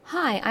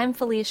Hi, I'm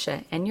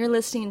Felicia, and you're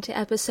listening to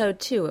episode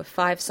 2 of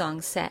 5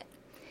 Song Set.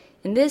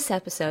 In this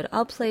episode,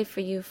 I'll play for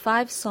you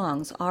 5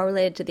 songs all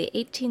related to the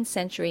 18th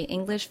century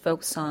English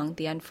folk song,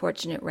 The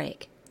Unfortunate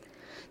Rake.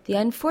 The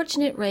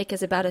Unfortunate Rake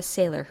is about a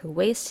sailor who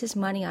wastes his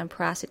money on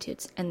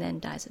prostitutes and then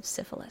dies of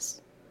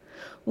syphilis.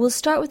 We'll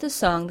start with a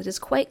song that is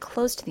quite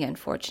close to The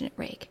Unfortunate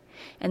Rake,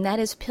 and that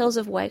is Pills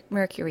of White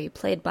Mercury,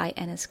 played by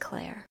Ennis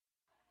Clare.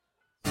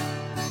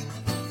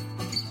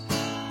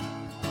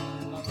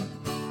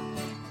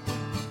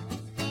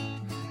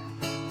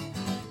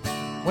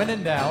 When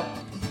in doubt,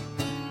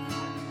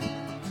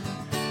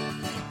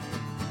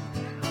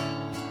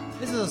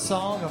 this is a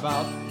song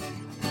about,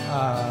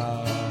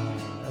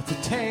 it's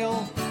a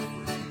tale,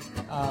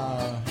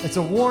 it's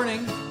a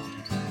warning.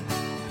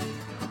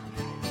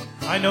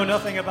 I know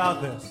nothing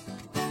about this.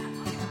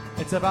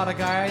 It's about a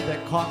guy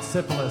that caught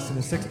syphilis in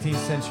the 16th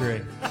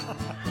century.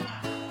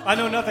 I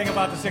know nothing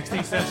about the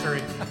 16th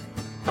century.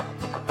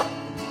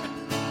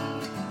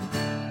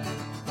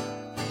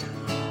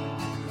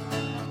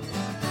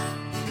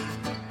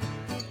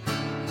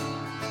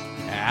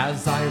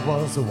 As I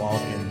was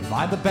walking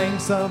by the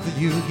banks of the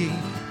Yugi,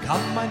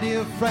 come my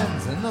dear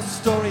friends, in the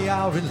story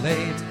I'll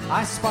relate.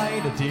 I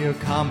spied a dear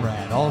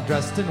comrade, all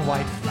dressed in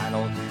white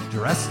flannel,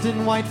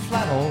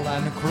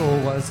 and cruel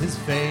was his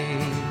fate.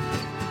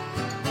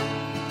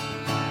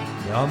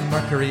 The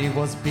mercury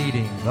was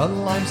beating, the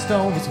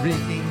limestone was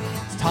reeking,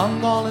 his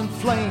tongue all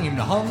inflamed,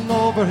 hung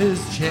over his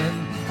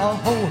chin, a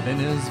hole in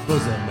his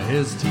bosom,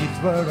 his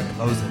teeth were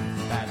a-closing.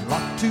 Bad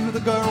luck to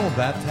the girl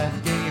that had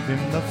gave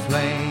him the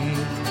flame.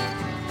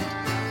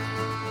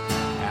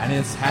 And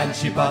it's had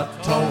she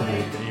but told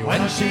me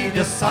when she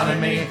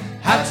dishonored me,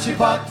 had she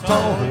but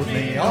told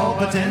me, oh,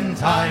 but in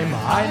time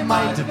I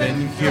might have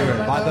been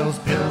cured by those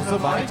pills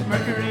of white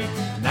mercury.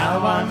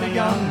 Now I'm a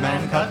young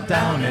man cut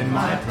down in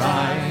my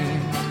prime.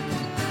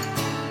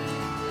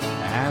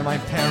 And my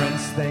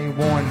parents, they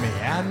warned me,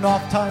 and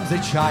oft times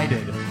they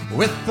chided,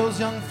 with those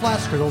young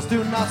flash girls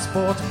do not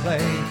sport to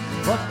play.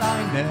 But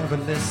I never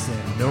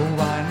listened, no,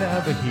 I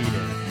never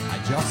heeded, I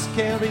just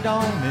carried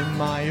on in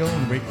my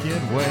own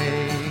wicked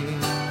way.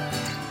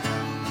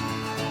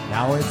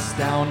 Now it's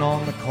down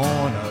on the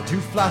corner, 2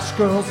 flash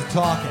girls are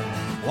talking,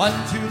 one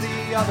to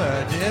the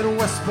other did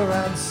whisper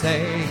and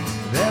say,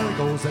 there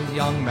goes a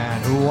young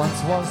man who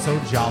once was so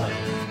jolly,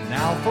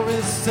 now for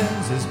his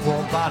sins his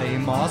poor body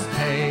must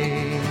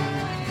pay.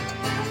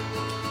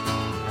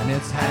 And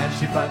it's had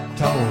she but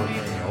told me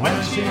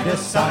when she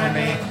dishonored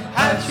me,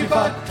 had she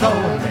but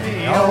told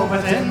me, oh,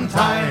 but in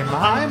time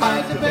I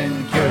might have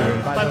been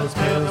cured by those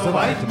pills of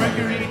white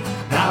mercury.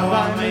 Now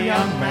I'm a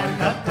young man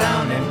cut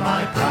down in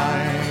my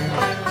prime.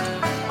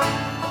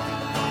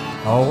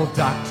 Oh,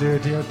 doctor,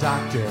 dear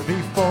doctor,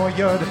 before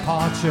your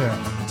departure,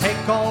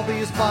 take all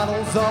these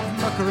bottles of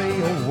mercury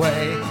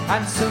away,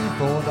 and send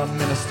for the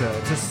minister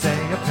to say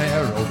a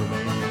prayer over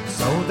me,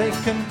 so they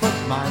can put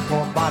my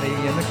poor body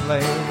in the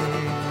clay.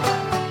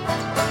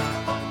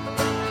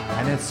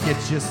 And it's get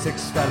you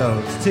 6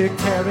 fellows to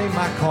carry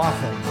my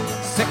coffin,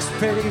 6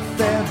 pretty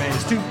fair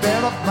maids to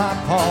bear up my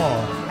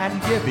paw, and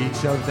give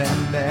each of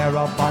them there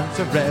a bunch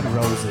of red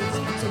roses,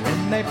 so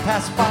when they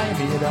pass by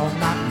me they'll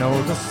not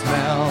know the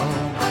smell.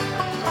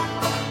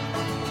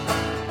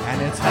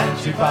 And it's had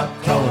she but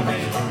told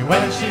me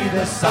when she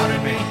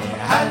dishonored me,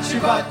 had she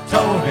but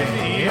told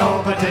me,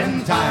 oh, but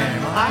in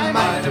time I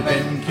might have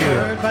been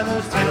cured by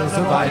those pills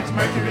of white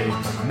mercury.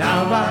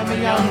 Now I'm a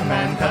young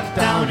man cut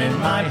down in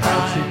my prime.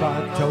 Had she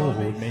but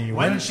told me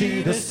when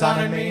she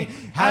dishonored me,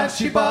 had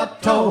she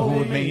but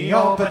told me,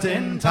 oh, but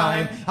in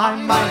time I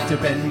might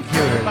have been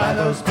cured by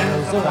those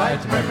pills of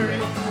white mercury.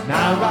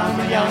 Now I'm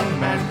a young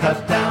man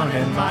cut down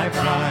in my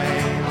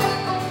prime.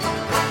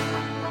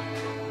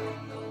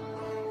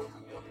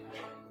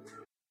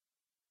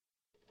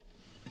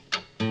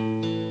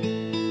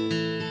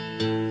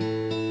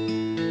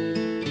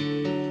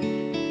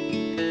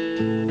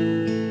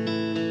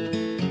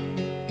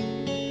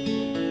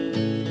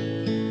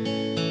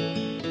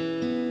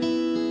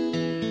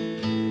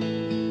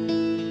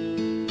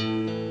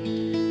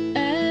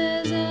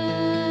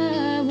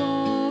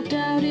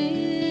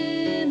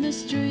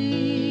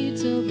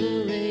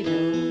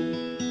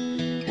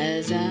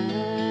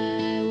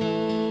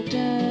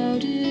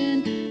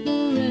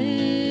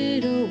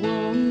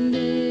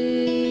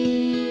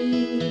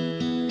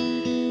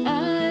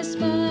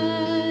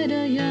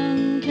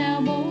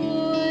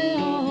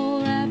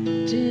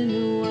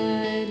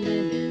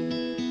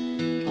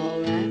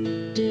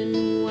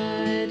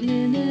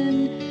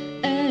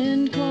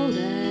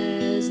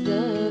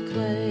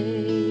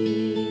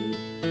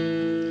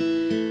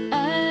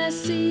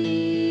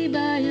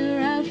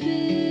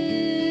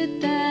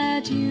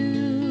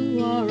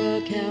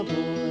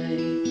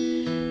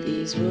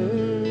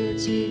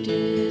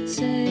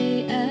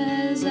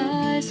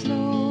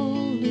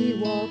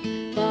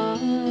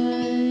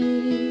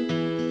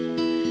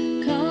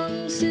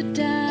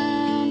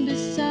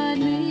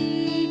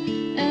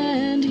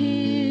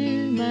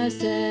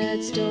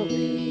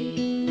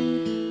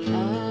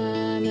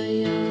 I'm a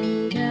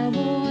young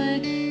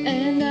cowboy,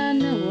 and I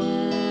know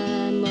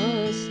I must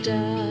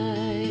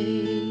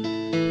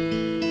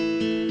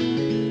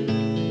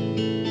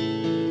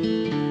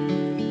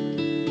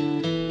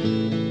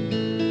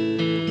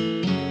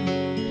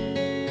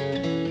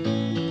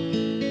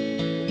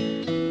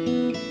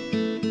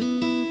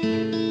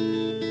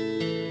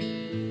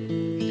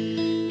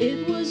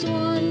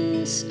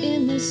Once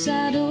in the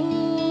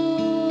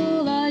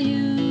saddle, I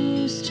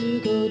used to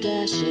go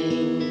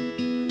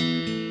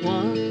dashing.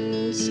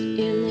 Once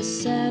in the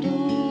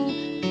saddle,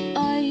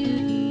 I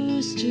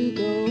used to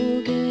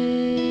go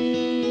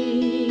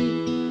gay.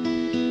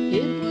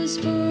 It was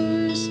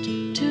first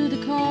to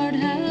the card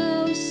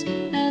house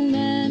and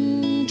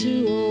then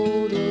to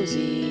old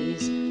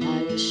Rosie's.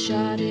 I was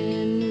shot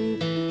in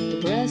the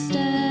breast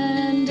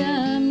and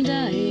I'm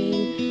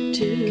dying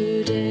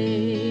today.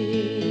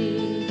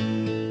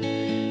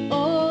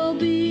 Oh,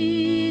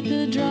 beat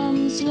the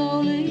drum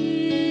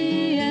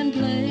slowly and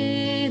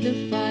play the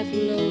fife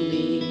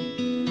lowly.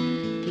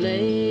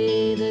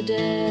 Play the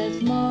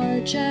death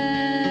march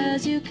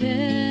as you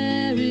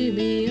carry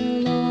me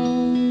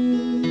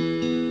along.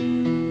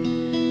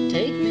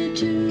 Take me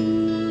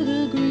to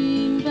the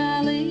green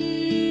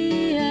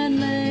valley and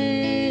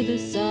lay the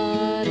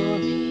sod o'er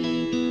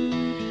me.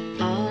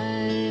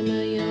 I'm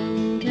a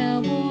young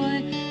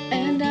cowboy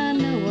and I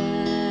know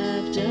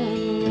I've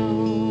done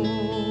wrong.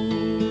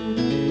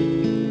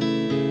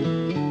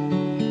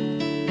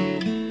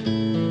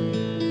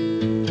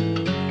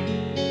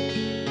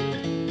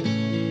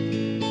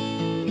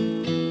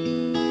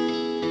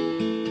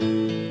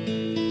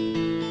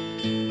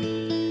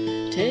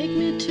 Take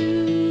me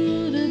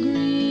to the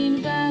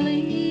green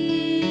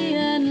valley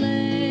and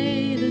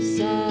lay the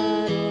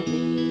sod o'er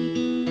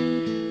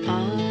me.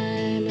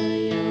 I'm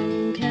a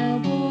young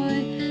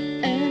cowboy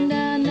and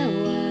I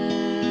know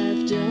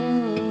I've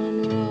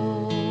done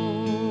wrong.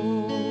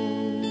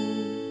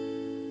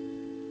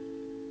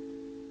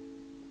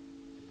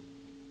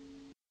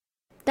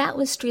 That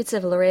was Streets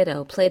of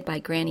Laredo, played by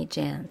Granny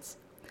Jans.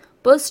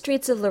 Both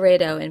Streets of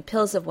Laredo and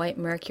Pills of White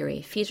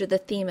Mercury feature the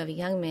theme of a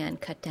young man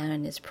cut down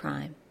in his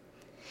prime.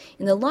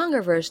 In the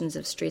longer versions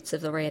of Streets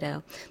of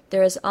Laredo,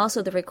 there is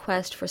also the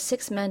request for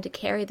 6 men to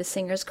carry the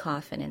singer's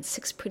coffin and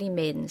 6 pretty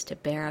maidens to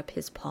bear up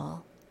his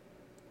pall.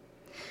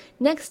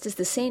 Next is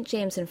the St.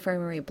 James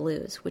Infirmary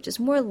Blues, which is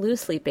more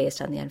loosely based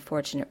on The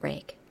Unfortunate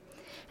Rake.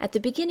 At the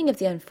beginning of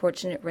The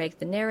Unfortunate Rake,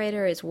 the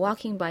narrator is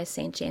walking by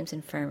St. James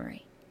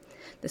Infirmary.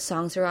 The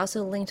songs are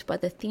also linked by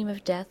the theme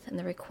of death and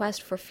the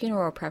request for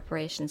funeral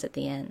preparations at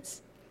the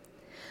ends.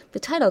 The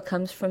title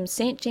comes from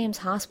St. James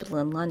Hospital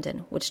in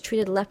London, which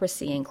treated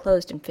leprosy and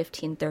closed in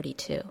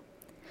 1532.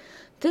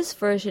 This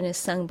version is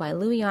sung by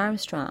Louis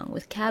Armstrong,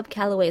 with Cab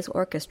Calloway's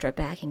orchestra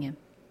backing him.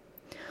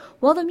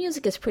 While the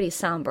music is pretty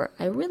somber,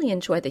 I really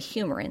enjoy the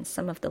humor in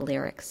some of the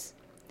lyrics.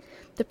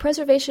 The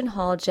Preservation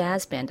Hall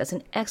Jazz Band does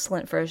an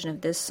excellent version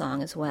of this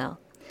song as well.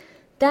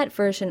 That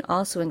version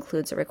also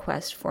includes a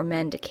request for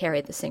men to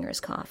carry the singer's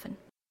coffin.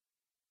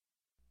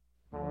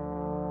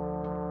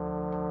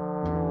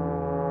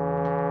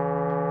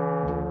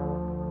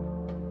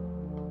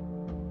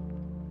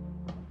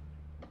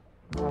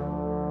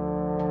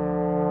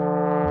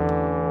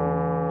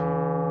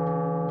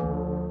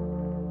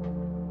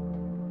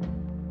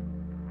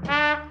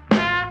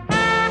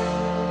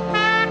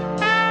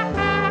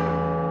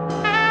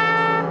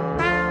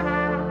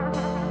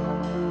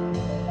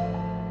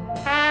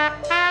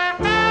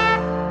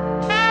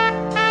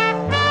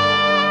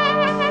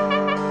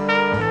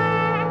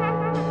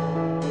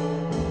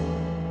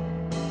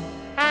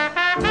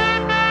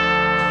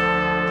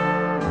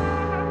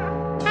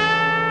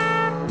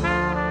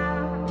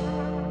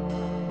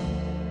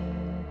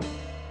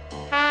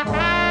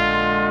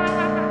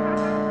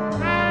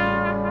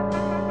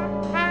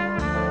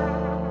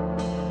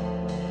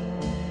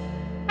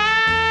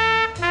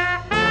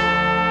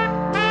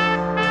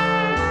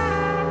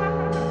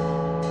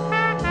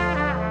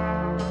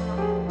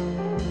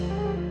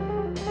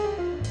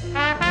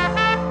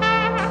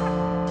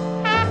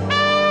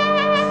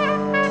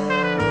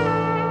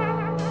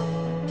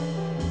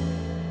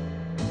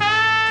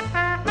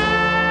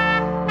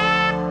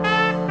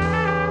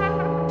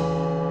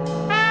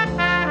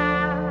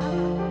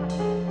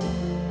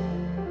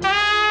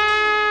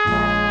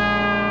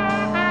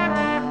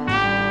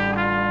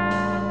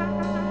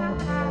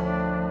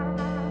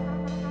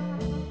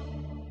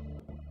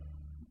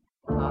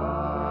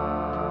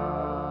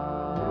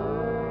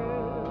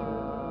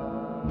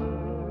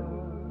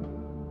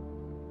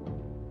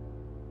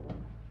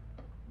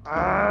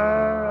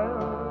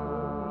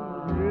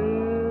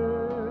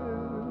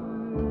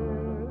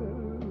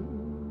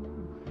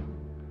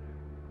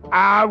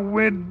 I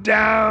went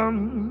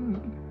down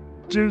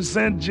to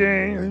St.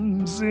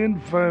 James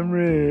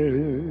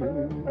Infirmary,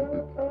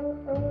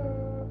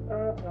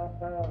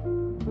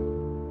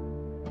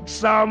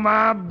 saw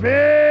my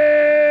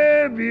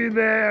baby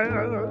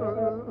there.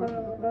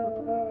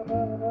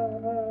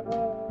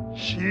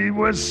 She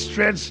was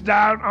stretched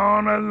out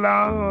on a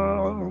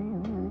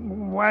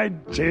long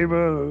white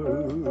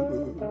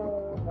table,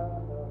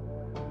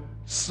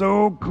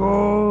 so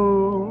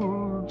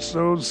cold,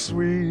 so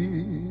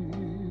sweet,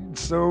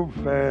 so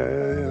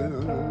fair.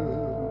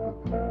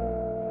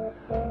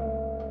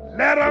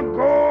 Let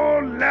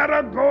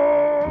her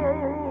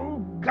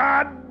go,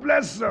 God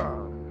bless her.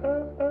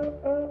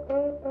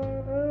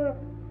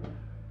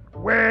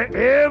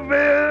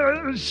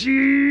 Wherever she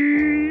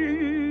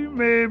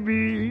may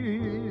be,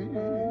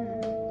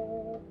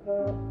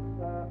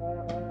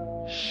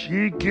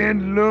 She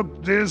can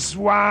look this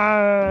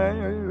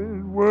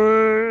wide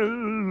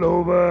world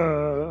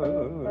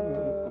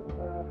over,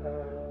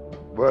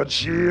 but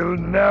she'll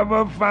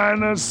never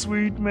find a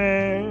sweet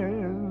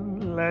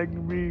man like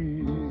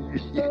me.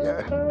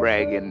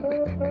 Bragging.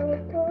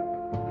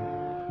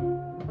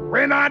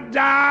 When I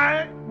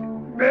die,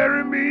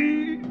 bury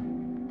me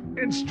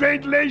in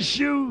straight lace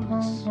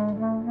shoes.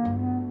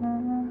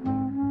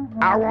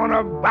 I want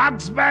a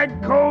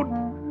box-back coat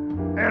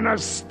and a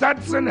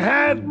Stetson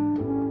hat,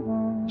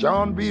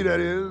 John B.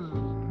 that is.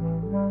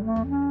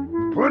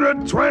 Put a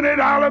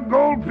 $20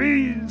 gold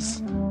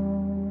piece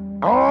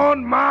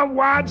on my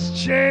watch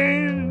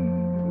chain,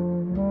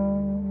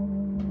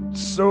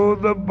 so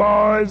the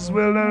boys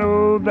will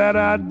know that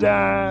I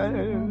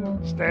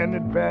died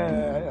standing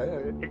back.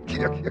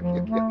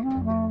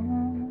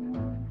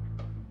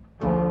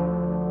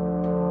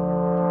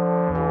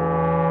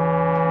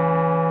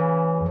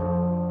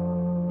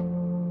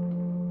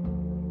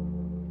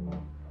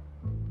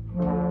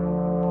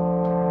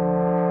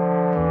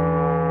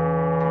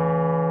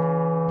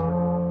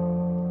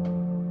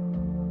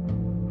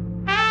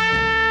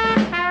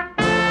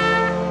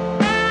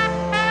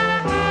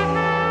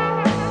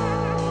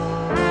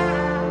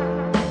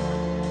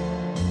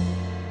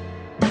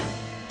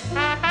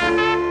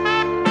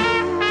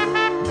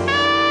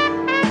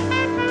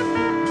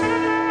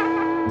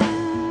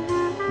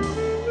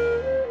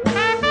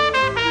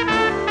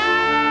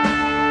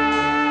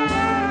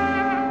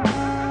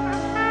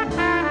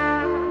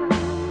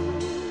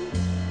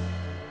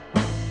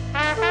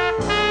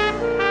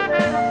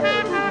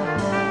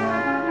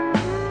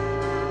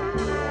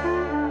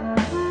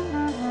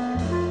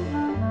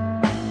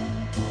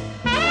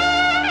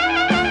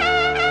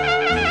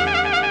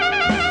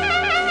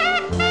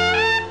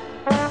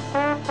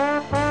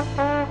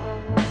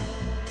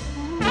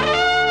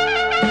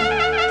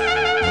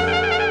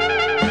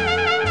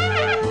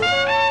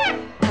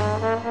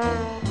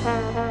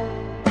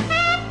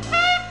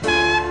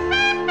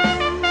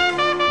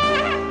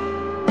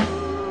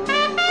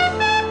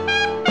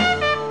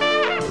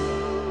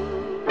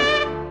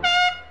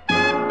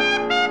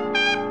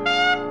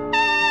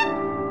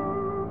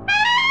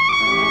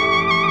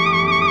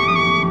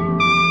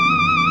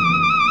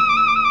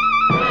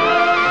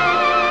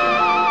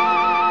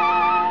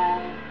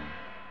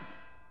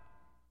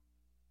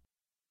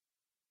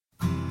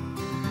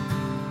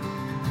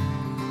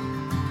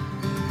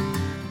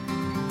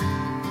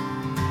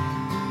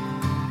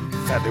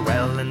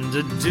 Farewell and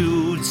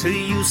adieu to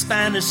you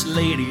Spanish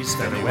ladies.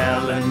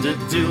 Farewell and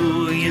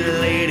adieu, you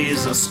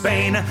ladies of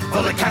Spain.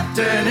 For the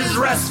captain is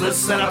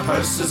restless and our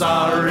purses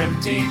are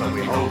empty, but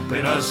we hope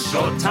in a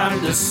short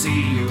time to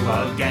see you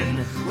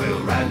again.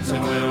 We'll rant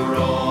and we'll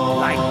roll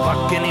like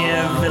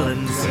buccaneer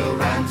villains. We'll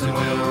rant and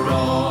we'll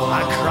roll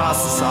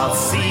across the South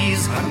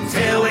Seas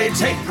until we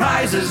take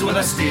prizes with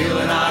a steel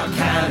in our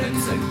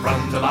cannons. In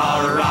front of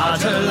our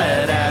Roger,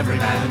 let every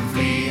man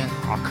flee.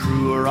 Our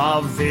crew are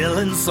all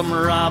villains, some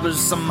robbers,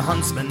 some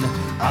huntsmen,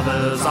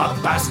 others are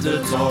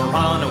bastards or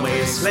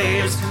runaway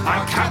slaves.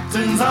 Our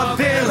captain's a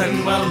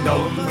villain, well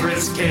known for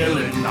his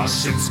killing. Our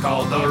ship's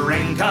called the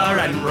Rancor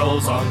and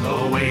rolls on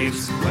the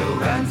waves. We'll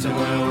rant and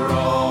we'll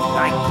roll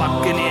like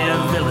buccaneer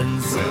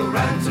villains. We'll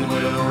rant and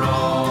we'll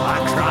roll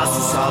across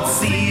the South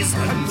Seas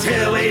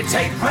until we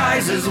take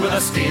prizes with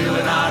a steel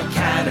in our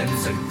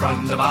cannons. In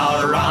front of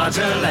our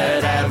Roger,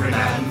 let every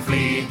man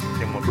flee.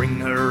 Then we'll bring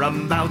her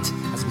about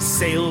as we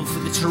sail for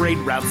the trade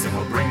routes, and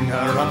we'll bring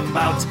her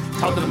about,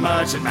 taught the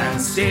merchantman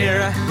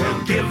steer.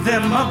 We'll give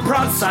them a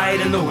broadside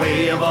in the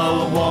way of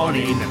a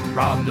warning, and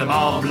rob them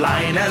all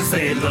blind as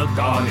they look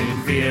on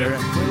in fear.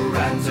 We'll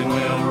rant and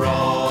we'll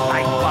roll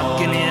like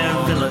buccaneer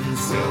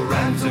villains. We'll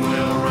rant and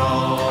we'll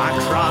roll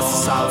across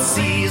the South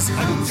Seas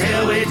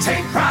until we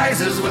take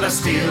prizes with a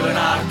steel in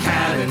our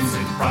cannons.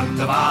 In front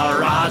of our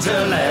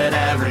Roger, let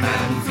every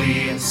man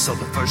flee. So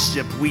the first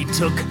ship we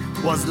took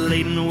was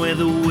laden with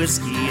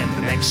whiskey, and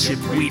the next ship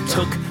we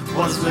took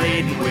was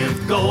laden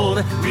with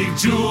gold. We've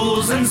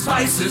jewels and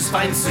spices,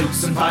 fine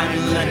silks and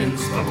fine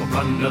linens, but we'll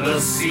plunder the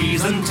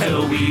seas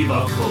until we've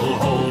a full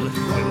hold.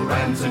 We'll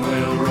rant and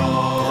we'll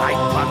roll like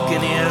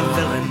buccaneer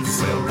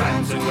villains. We'll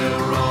rant and we'll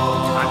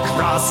roll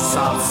across the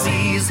South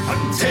Seas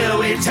until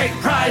we take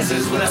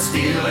prizes with a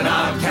steel in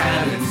our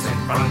cannons. In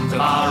front of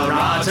our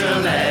Roger,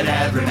 let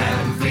every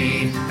man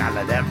flee. Now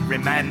let every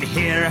man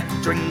here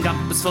drink up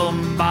his full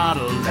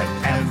bottle. Let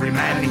every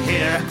man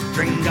here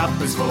drink up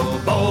his full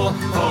bowl.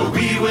 For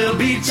we will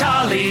be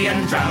jolly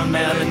and drown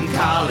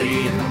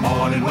melancholy. In the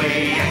morning we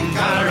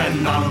anchor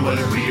and onward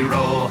we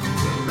roll.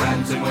 We'll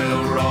rant and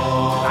we'll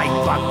roll like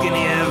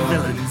buccaneer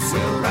villains.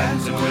 We'll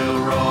rant and we'll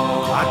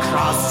roll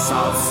across the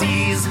South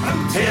Seas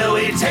until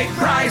we take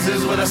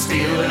prizes with a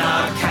steel in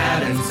our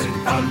cannons. In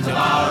front of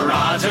our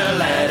Roger,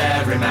 let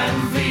every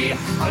man flee.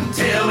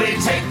 Until we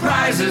take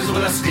prizes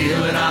with a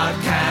steel in our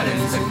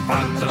cannons. In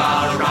front of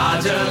our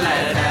Roger,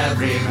 let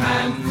every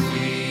man flee.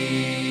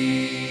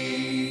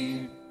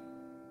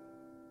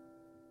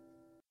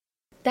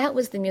 That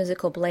was the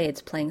musical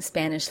Blades playing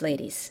Spanish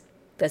Ladies.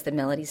 Does the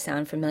melody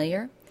sound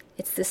familiar?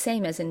 It's the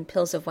same as in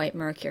Pills of White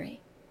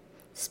Mercury.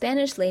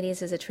 Spanish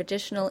Ladies is a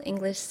traditional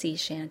English sea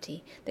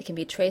shanty that can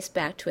be traced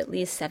back to at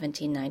least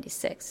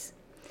 1796.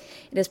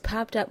 It has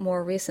popped up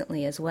more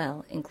recently as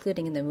well,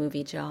 including in the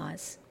movie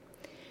Jaws.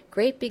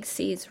 Great Big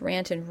Sea's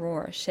Rant and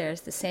Roar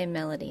shares the same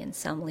melody in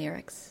some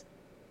lyrics.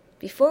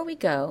 Before we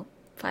go,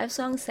 Five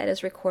Song Set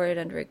is recorded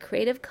under a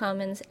Creative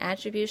Commons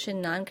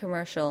Attribution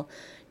Non-Commercial,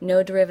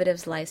 No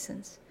Derivatives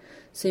license,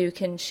 so you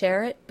can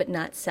share it but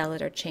not sell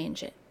it or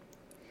change it.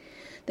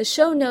 The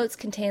show notes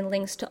contain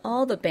links to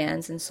all the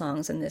bands and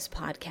songs in this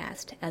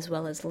podcast, as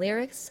well as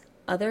lyrics,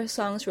 other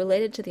songs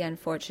related to The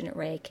Unfortunate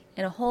Rake,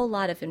 and a whole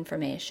lot of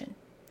information.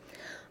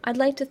 I'd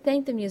like to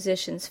thank the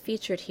musicians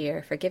featured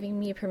here for giving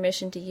me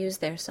permission to use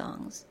their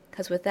songs,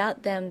 because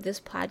without them this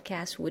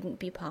podcast wouldn't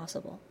be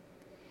possible.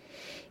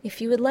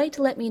 If you would like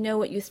to let me know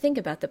what you think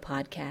about the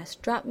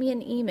podcast, drop me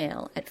an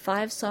email at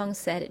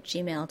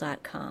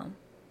fivesongset@gmail.com.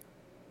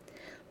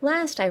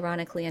 Last,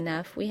 ironically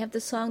enough, we have the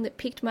song that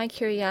piqued my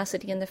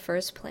curiosity in the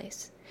first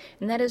place,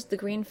 and that is The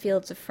Green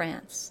Fields of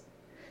France.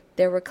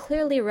 There were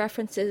clearly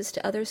references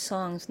to other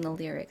songs in the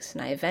lyrics,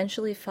 and I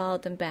eventually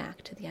followed them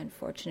back to The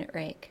Unfortunate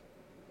Rake.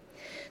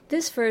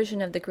 This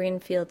version of The Green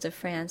Fields of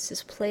France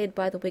is played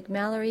by the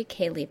Wigmallory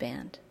Ceilidh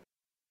Band.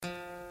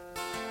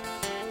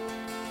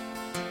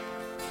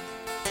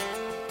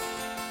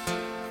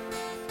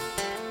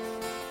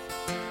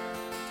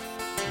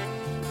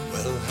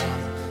 Well, how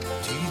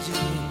do you do,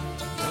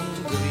 young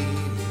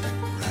green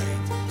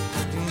bride?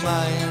 Do you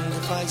mind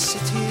if I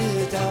sit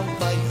here down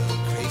by your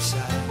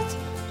graveside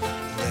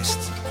and rest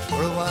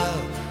for a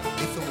while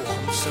beneath the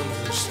warm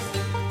summer sun?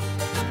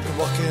 Been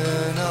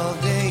walking all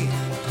day,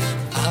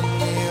 I'm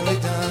nearly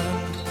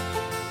done.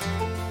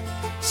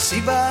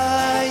 See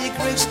by your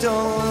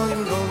gravestone,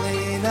 you were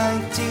only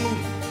 19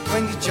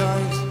 when you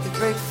joined the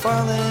Great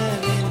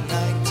Farland in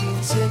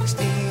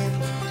 1916.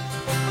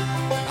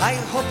 I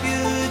hope you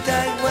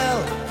died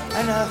well,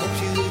 and I hope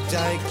you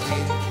died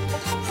clean.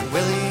 And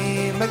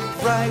Willie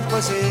McBride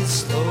was as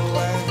slow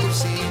and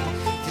obscene.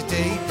 Did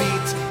they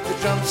beat the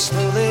drum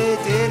slowly?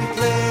 Did he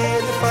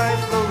play the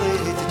fife slowly?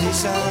 Did they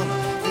sound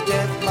the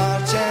death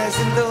march as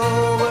they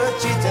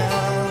lowered you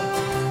down?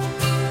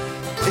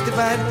 Did the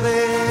band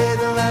play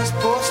the last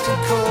Boston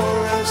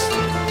chorus?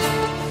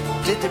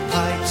 Did the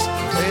pipes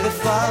play the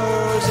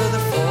flowers of the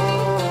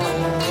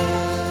forest?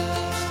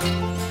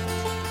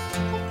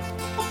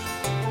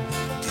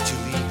 Did you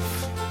leave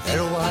her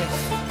a wife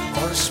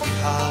or a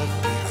sweetheart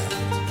behind?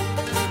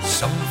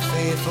 Some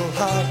faithful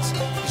heart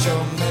is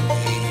your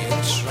memory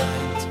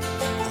enshrined.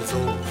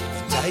 Although you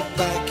died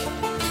back in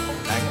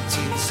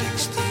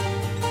 1916,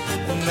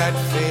 and that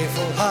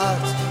faithful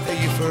heart, are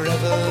you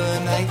forever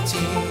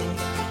 19?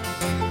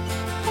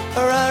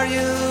 Or are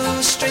you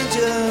a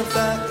stranger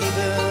without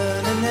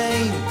even a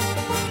name,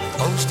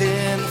 closed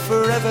in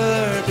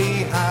forever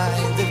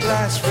behind the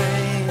glass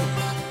frame?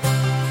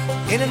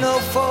 In an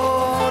old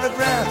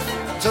photograph,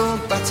 so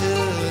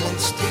battered and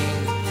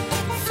stained,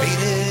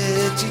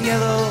 faded to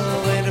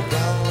yellow in a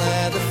brown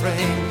leather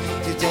frame.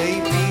 Did they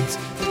beat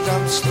the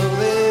drum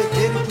slowly?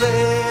 Did they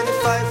play the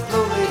fife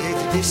slowly?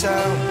 Did they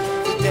sound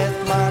the death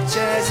march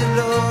as it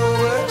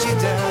lowered you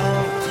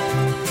down?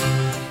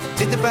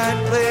 Did the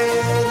band play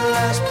the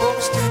last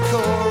Boston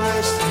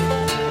chorus?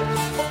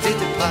 Did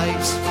the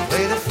pipes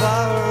play the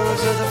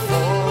flowers of the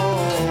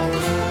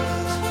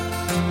forest?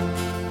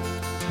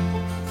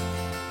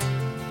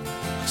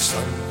 The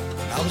sun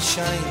now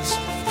shines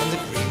on the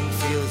green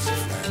fields of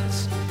France.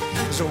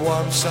 There's a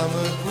warm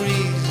summer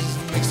breeze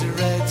makes the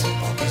red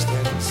poppies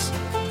dance.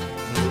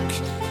 Look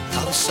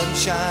how the sun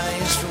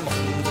shines from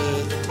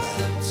under the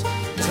clouds.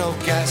 There's no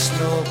gas,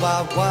 no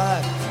barbed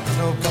wire, there's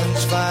no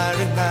guns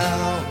firing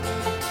now.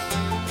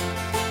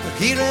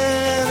 Here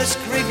in this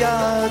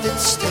graveyard,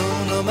 it's still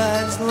no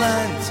man's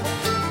land.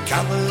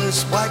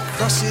 Countless white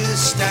crosses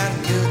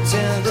stand built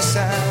in the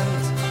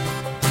sand.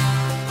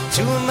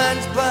 To a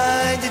man's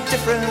blind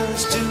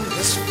indifference to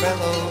his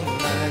fellow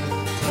man,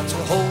 to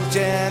a whole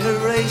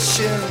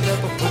generation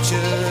of a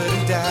butchered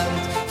and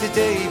damned. Did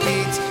they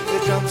beat the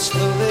drum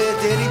slowly?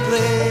 Did he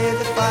play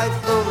the fife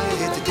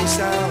slowly? Did they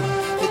sound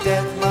the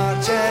death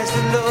march as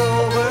they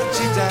lowered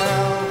you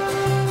down?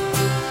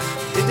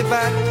 Did the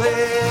band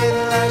play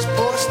the last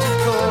Boston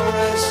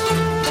chorus?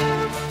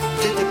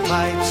 Did the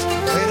pipes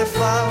play the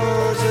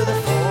flowers of the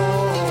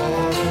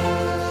forest?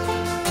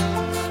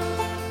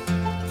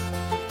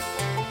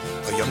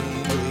 A young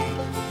Willie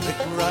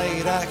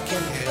McBride, I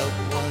can help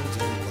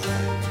wonder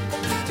why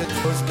did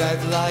those that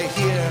lie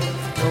here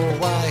know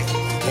why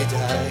did they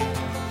die?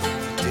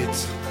 Did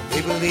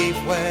they believe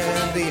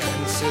when they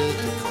answered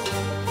the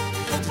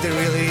call? Did they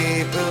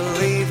really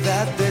believe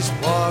that this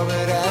war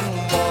would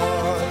end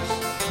wars?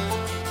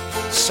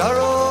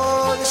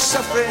 Sorrow, the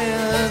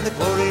suffering, the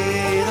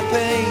glory, the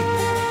pain,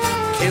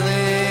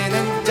 killing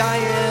and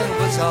dying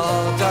was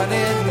all done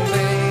in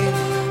vain.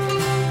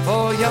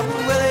 For young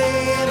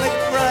Willie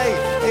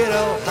McBride, it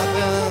all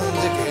happened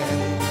again.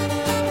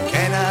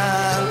 Again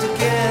and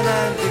again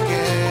and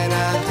again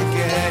and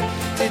again.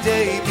 Did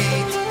they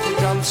beat the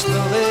drum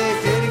slowly?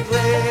 Did he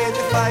play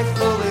the fife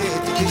slowly?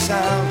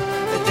 sound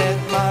the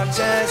death march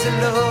as it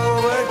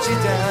lowered you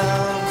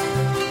down?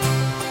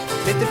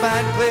 Did the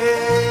band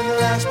play the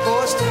last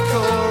Boston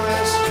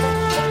chorus?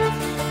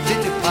 Did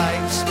the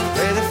pipes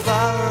play the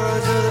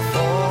flowers of the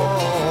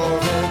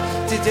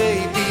forest? Did they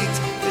beat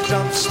the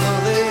drums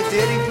slowly?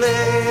 Did he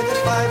play the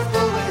fife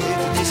fully?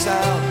 Did he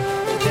sound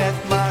the death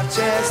march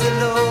as they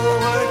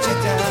lowered you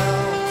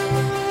down?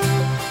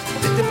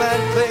 Did the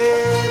band play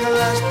the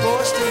last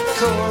Boston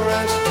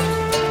chorus?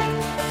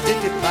 Did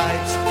the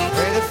pipes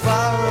play the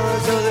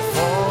flowers of the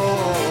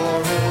forest?